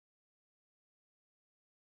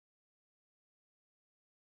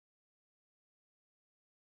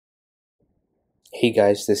Hey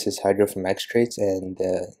guys, this is Hydra from Xtrades, and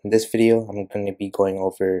in this video I'm going to be going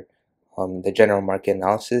over the general market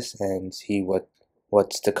analysis and see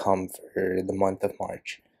what's to come for the month of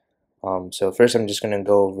March. So first I'm just going to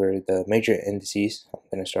go over the major indices. I'm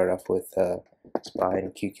going to start off with SPY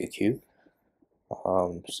and QQQ.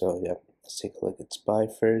 So yeah, let's take a look at SPY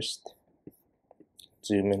first.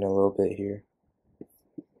 Zoom in a little bit here.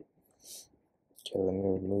 Okay, let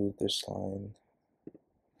me remove this line.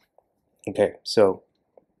 Okay, so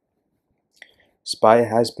SPY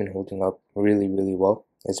has been holding up really well.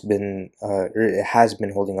 It has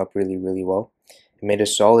been holding up really well. It made a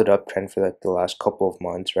solid uptrend for like the last couple of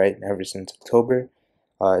months, right? Ever since October,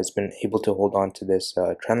 it's been able to hold on to this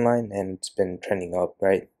trend line, and it's been trending up,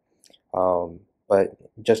 right? But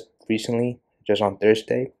just recently, just on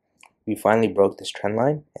Thursday, we finally broke this trend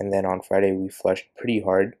line, and then on Friday we flushed pretty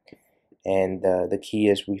hard. And the key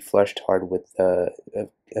is we flushed hard with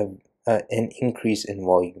an increase in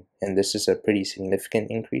volume, and this is a pretty significant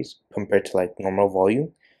increase compared to like normal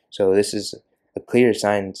volume. So this is a clear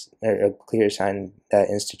sign that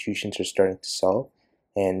institutions are starting to sell,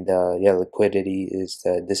 and yeah, liquidity is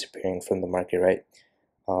disappearing from the market, right?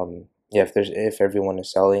 Yeah, if everyone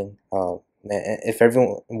is selling, if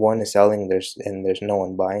everyone is selling, there's no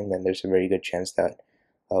one buying, then there's a very good chance that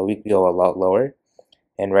we could go a lot lower.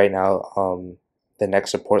 And right now, the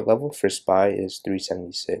next support level for SPY is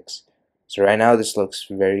 376. So right now this looks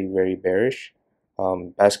very bearish.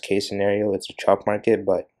 Best case scenario, it's a chop market,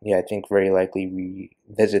 but yeah, I think very likely we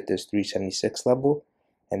visit this 376 level,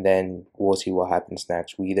 and then we'll see what happens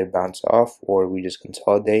next. We either bounce off, or we just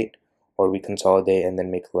consolidate, or we consolidate and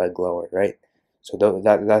then make a leg lower, right? So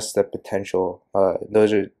that's the potential.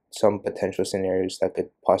 Those are some potential scenarios that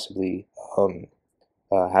could possibly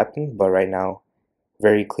happen, but right now,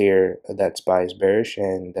 very clear that SPY is bearish,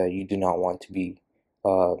 and you do not want to be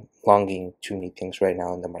longing too many things right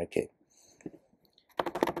now in the market.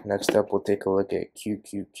 Next up, we'll take a look at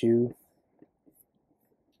QQQ.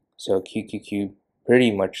 So QQQ, pretty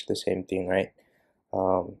much the same thing, right?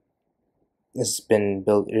 It's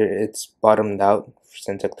bottomed out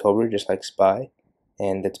since October, just like SPY,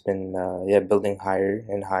 and it's been yeah, building higher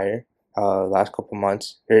and higher. Last couple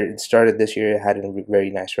months, it started this year, it had a very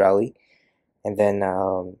nice rally, and then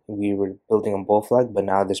we were building a bull flag, but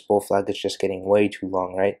now this bull flag is just getting way too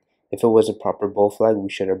long, right? If it was a proper bull flag, we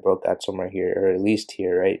should have broke out somewhere here, or at least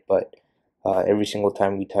here, right? But every single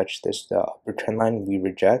time we touch this upper trend line, we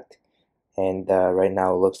reject, and right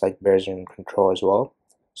now it looks like bears are in control as well.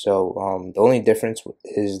 So the only difference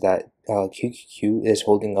is that QQQ is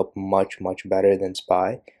holding up much better than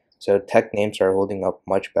SPY. So tech names are holding up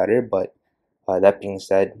much better, but that being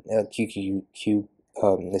said, QQQ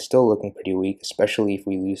is still looking pretty weak, especially if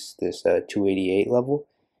we lose this 288 level.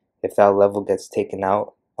 If that level gets taken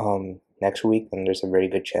out next week, then there's a very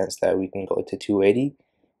good chance that we can go to 280.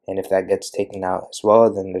 And if that gets taken out as well,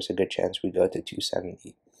 then there's a good chance we go to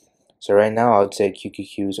 270. So right now, I would say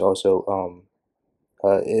QQQ is also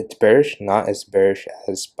it's bearish, not as bearish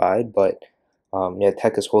as SPY, but yeah,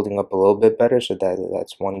 tech is holding up a little bit better, so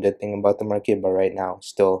that's one good thing about the market. But right now,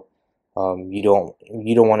 still, you don't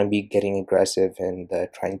want to be getting aggressive and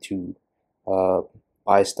trying to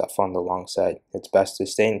buy stuff on the long side. It's best to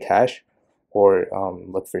stay in cash or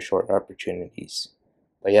look for short opportunities.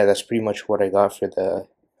 But yeah, that's pretty much what I got for the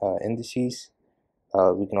indices.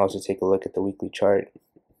 We can also take a look at the weekly chart.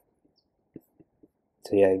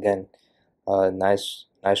 So yeah, again, nice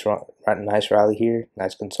rally here,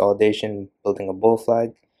 nice consolidation, building a bull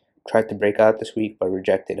flag. Tried to break out this week, but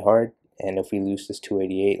rejected hard. And if we lose this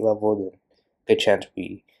 288 level, then good chance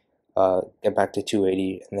we get back to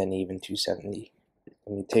 280 and then even 270.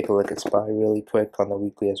 Let me take a look at SPY really quick on the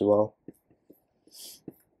weekly as well.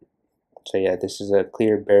 So yeah, this is a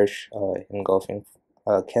clear bearish engulfing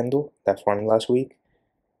candle that formed last week.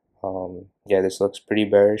 Yeah, this looks pretty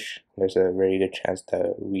bearish. There's a very good chance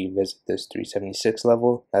that we visit this 376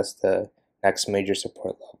 level. That's the next major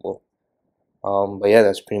support level. But yeah,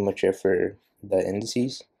 that's pretty much it for the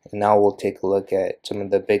indices. And now we'll take a look at some of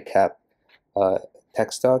the big cap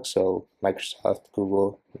tech stocks, so Microsoft,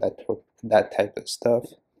 Google, that type of stuff.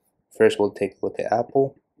 First, we'll take a look at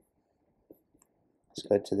Apple. Let's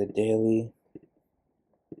go to the daily.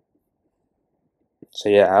 So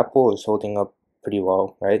yeah, Apple is holding up pretty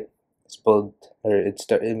well, right? It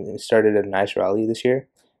started a nice rally this year.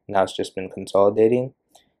 Now it's just been consolidating.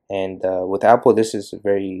 And with Apple, this is a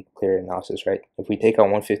very clear analysis, right? If we take out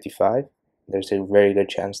 155, there's a very good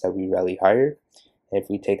chance that we rally higher. If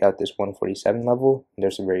we take out this 147 level,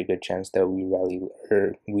 there's a very good chance that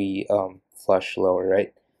we flush lower,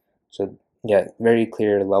 right? So yeah, very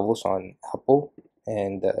clear levels on Apple.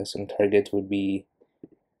 and some targets would be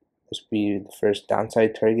the first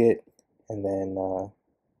downside target, and then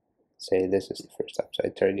say this is the first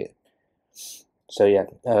upside target. So yeah,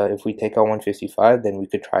 if we take out 155, then we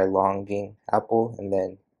could try longing Apple, and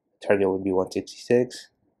then target would be 166.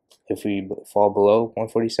 If we fall below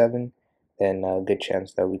 147, then a good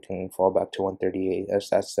chance that we can fall back to 138, as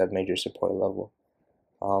that's that major support level.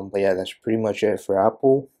 But yeah, that's pretty much it for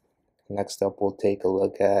Apple. Next up, we'll take a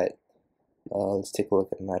look at let's take a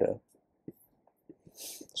look at Meta.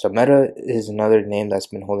 So Meta is another name that's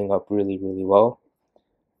been holding up really, really well.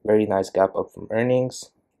 Very nice gap up from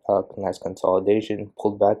earnings. Nice consolidation,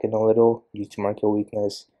 pulled back in a little due to market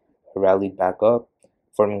weakness, rallied back up,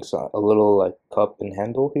 forming a little like cup and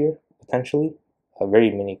handle here potentially. A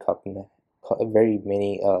very mini cup and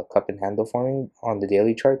cup and handle forming on the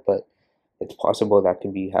daily chart, but it's possible that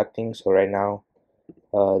could be happening. So right now,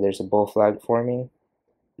 there's a bull flag forming,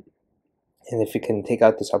 and if you can take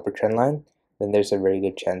out this upper trend line, then there's a very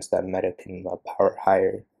good chance that Meta can power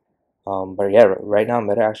higher. But yeah, right now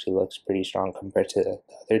Meta actually looks pretty strong compared to the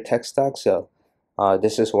other tech stocks. So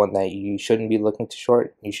this is one that you shouldn't be looking to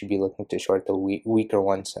short. You should be looking to short the weaker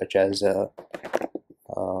ones, such as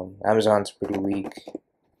Amazon's pretty weak,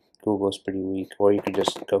 Google's pretty weak, or you could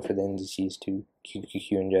just go for the indices too,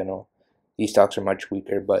 QQQ in general. These stocks are much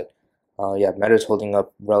weaker, but yeah, Meta's holding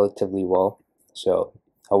up relatively well, so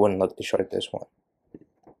I wouldn't look to short this one.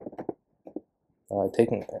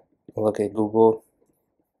 Taking a look at Google.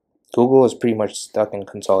 Google is pretty much stuck in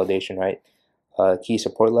consolidation, right? Key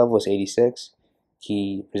support level is 86.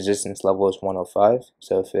 Key resistance level is 105.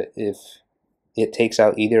 So if it takes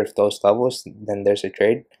out either of those levels, then there's a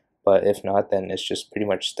trade. But if not, then it's just pretty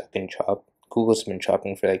much stuck in chop. Google's been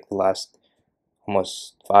chopping for like the last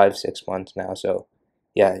almost 5-6 months now. So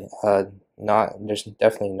yeah, there's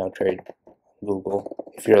definitely no trade Google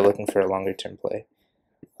if you're looking for a longer term play.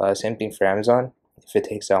 Same thing for Amazon. If it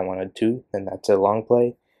takes out 102, then that's a long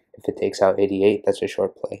play. If it takes out 88, that's a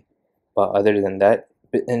short play. But other than that,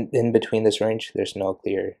 in between this range, there's no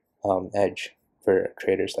clear edge for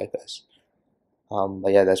traders like us.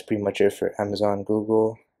 But yeah, that's pretty much it for Amazon,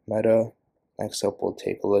 Google, Meta. Next up, we'll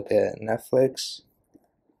take a look at Netflix.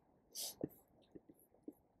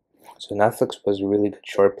 So Netflix was a really good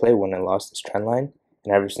short play when it lost its trend line,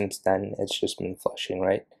 and ever since then, it's just been flushing,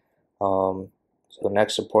 right? So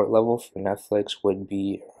next support level for Netflix would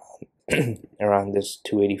be around this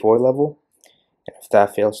 284 level. And if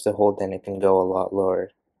that fails to hold, then it can go a lot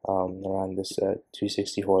lower, around this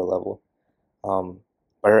 264 level.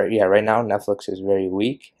 But yeah, right now Netflix is very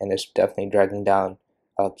weak, and it's definitely dragging down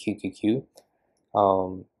QQQ.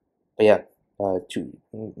 But yeah,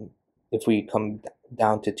 if we come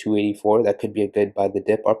down to 284, that could be a good buy the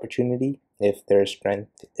dip opportunity if there is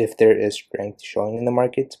strength showing in the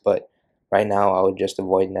markets. But right now, I would just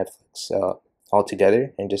avoid Netflix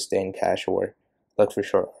altogether and just stay in cash or look for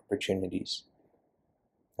short opportunities.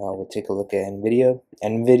 We'll take a look at Nvidia.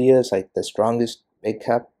 Nvidia is like the strongest big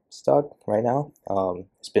cap stock right now.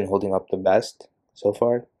 It's been holding up the best so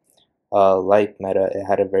far. Like Meta, it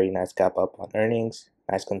had a very nice gap up on earnings,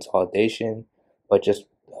 nice consolidation, but just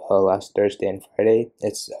last Thursday and Friday,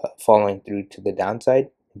 it's following through to the downside.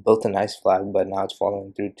 It built a nice flag, but now it's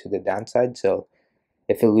following through to the downside. So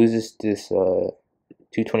if it loses this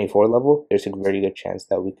 224 level, there's a very good chance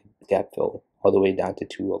that we could gap fill all the way down to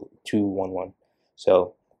 211.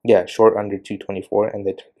 So yeah, short under 224, and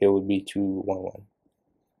the target would be 211.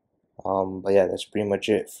 But yeah, that's pretty much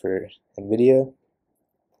it for Nvidia.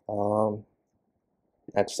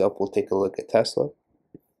 Next up, we'll take a look at Tesla.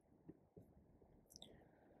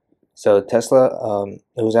 So Tesla,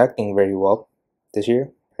 it was acting very well this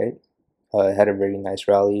year, right? It had a very nice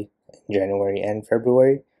rally in January and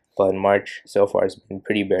February, but in March so far it's been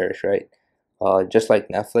pretty bearish, right? Just like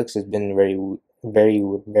Netflix, it's been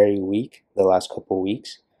very weak the last couple of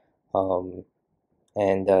weeks.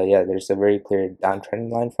 Yeah, there's a very clear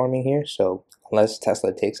downtrend line forming here. So unless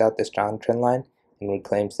Tesla takes out this downtrend line and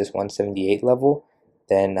reclaims this 178 level,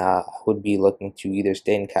 then I would be looking to either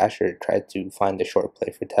stay in cash or try to find a short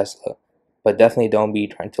play for Tesla. But definitely don't be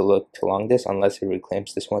trying to look to long this unless it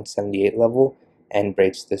reclaims this 178 level and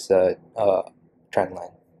breaks this trend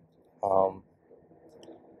line.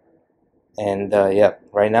 Yeah,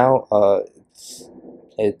 right now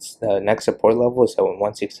its next support level is at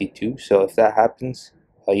 162. So if that happens,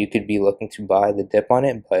 you could be looking to buy the dip on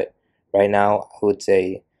it. But right now, I would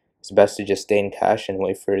say it's best to just stay in cash and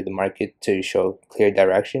wait for the market to show clear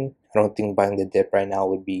direction. I don't think buying the dip right now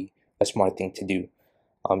would be a smart thing to do.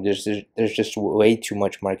 There's just way too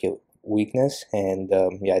much market weakness, and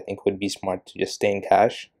yeah, I think it would be smart to just stay in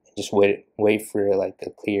cash and just wait for like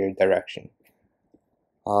a clear direction.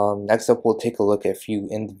 Next up, we'll take a look at a few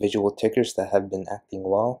individual tickers that have been acting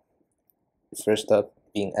well. First up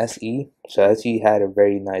being SE. So SE had a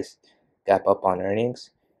very nice gap up on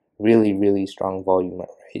earnings. Really, really strong volume,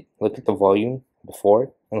 right? Look at the volume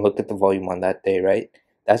before and look at the volume on that day, right?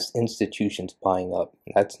 That's institutions buying up.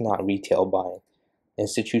 That's not retail buying.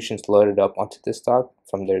 Institutions loaded up onto the stock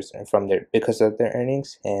from their because of their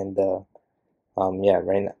earnings, and yeah,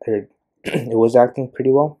 right now it was acting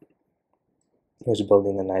pretty well. It was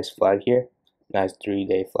building a nice flag here, nice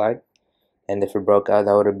 3-day flag. And if it broke out,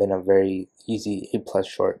 that would have been a very easy A plus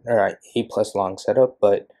short or A plus long setup.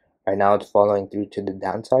 But right now it's following through to the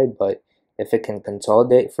downside. But if it can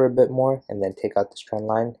consolidate for a bit more and then take out this trend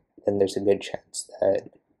line, then there's a good chance that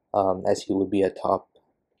SE would be a top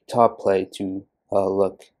play to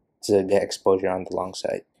look to get exposure on the long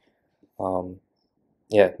side.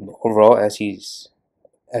 Yeah, overall SE's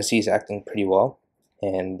acting pretty well,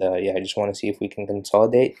 and yeah, I just want to see if we can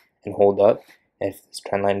consolidate and hold up. And if this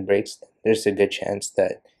trend line breaks, there's a good chance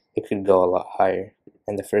that it could go a lot higher.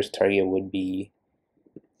 And the first target would be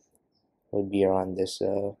around this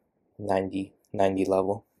 90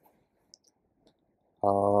 level.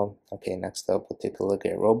 Okay, next up we'll take a look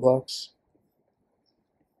at Roblox.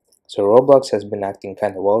 So Roblox has been acting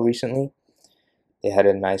kind of well recently. They had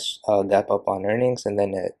a nice gap up on earnings, and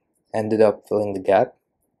then it ended up filling the gap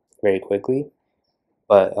very quickly.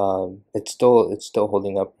 But it's still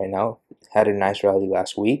holding up right now. Had a nice rally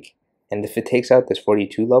last week, and if it takes out this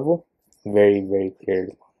 42 level, very clear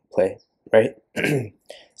play, right?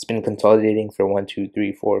 It's been consolidating for 1, 2,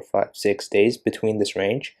 3, 4, 5, 6 days between this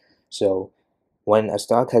range. So when a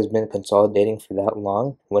stock has been consolidating for that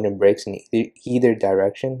long, when it breaks in either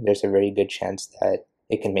direction, there's a very good chance that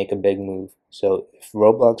it can make a big move. So if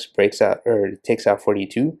Roblox breaks out or takes out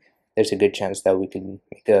 42, there's a good chance that we can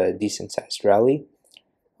make a decent sized rally.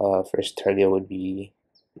 First target would be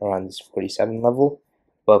around this 47 level.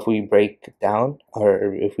 But if we break down,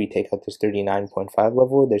 or if we take out this 39.5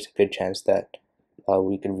 level, there's a good chance that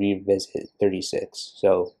we could revisit 36.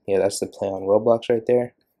 So yeah, that's the play on Roblox right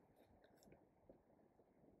there.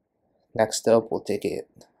 Next up, we'll take a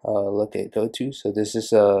look at GoTo. So this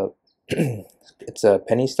is a it's a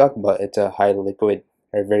penny stock, but it's a high liquid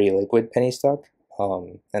or very liquid penny stock.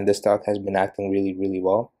 And this stock has been acting really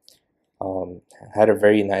well. Had a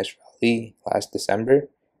very nice rally last December.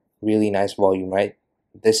 Really nice volume, right?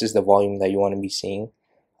 This is the volume that you want to be seeing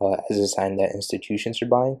as a sign that institutions are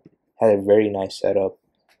buying. Had a very nice setup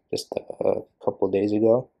just a couple days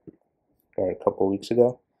ago or a couple weeks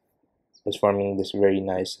ago. It was forming this very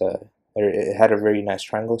nice, or it had a very nice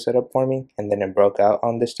triangle setup forming, and then it broke out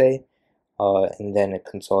on this day, and then it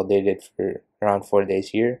consolidated for around 4 days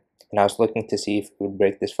here. And I was looking to see if it would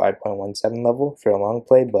break this 5.17 level for a long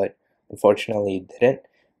play, but unfortunately it didn't.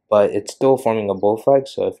 But it's still forming a bull flag,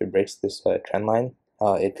 so if it breaks this trend line,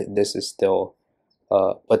 this is still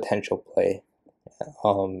a potential play.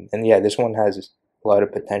 And yeah, this one has a lot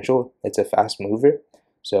of potential. It's a fast mover,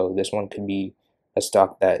 so this one could be a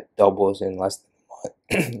stock that doubles in less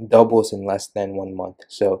than 1 month.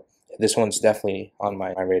 So this one's definitely on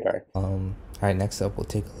my radar. All right, next up we'll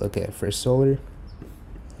take a look at First Solar.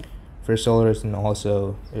 First Solar is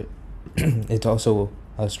it's also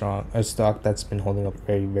a stock that's been holding up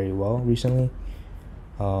very well recently.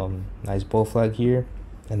 Nice bull flag here,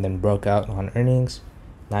 and then broke out on earnings.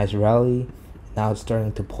 Nice rally. Now it's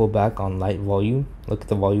starting to pull back on light volume. Look at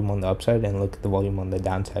the volume on the upside and look at the volume on the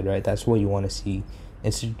downside, right? That's what you want to see.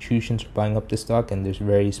 Institutions are buying up the stock, and there's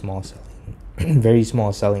very small selling, very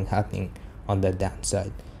small selling happening on the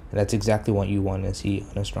downside. And that's exactly what you want to see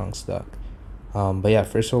on a strong stock. But yeah,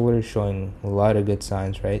 First Solar is showing a lot of good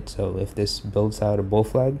signs, right? So if this builds out a bull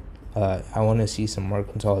flag, I want to see some more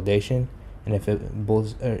consolidation. And if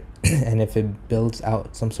it builds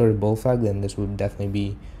out some sort of bull flag, then this would definitely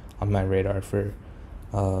be on my radar for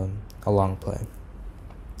a long play.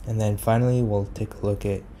 And then finally, we'll take a look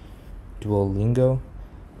at Duolingo.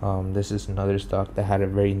 This is another stock that had a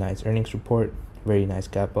very nice earnings report, very nice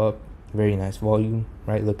gap up, very nice volume,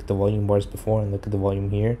 right? Look at the volume bars before and look at the volume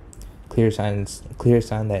here. Clear sign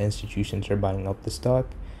that institutions are buying up the stock.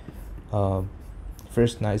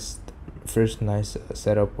 First nice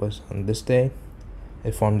setup was on this day.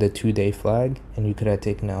 It formed a 2-day flag, and you could have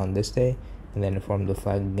taken it on this day, and then it formed the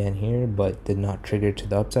flag again here, but did not trigger to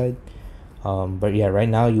the upside. But yeah, right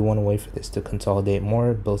now you want to wait for this to consolidate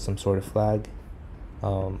more, build some sort of flag.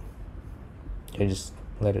 Just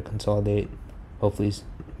let it consolidate. Hopefully it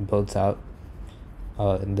builds out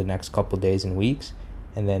in the next couple days and weeks,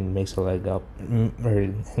 and then makes a leg up and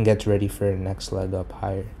gets ready for the next leg up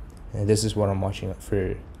higher. And this is what I'm watching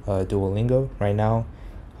for Duolingo right now.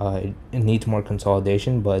 it needs more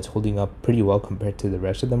consolidation, but it's holding up pretty well compared to the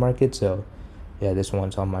rest of the market. So yeah, this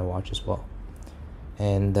one's on my watch as well.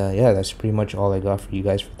 And yeah, that's pretty much all I got for you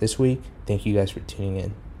guys for this week. Thank you guys for tuning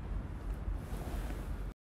in.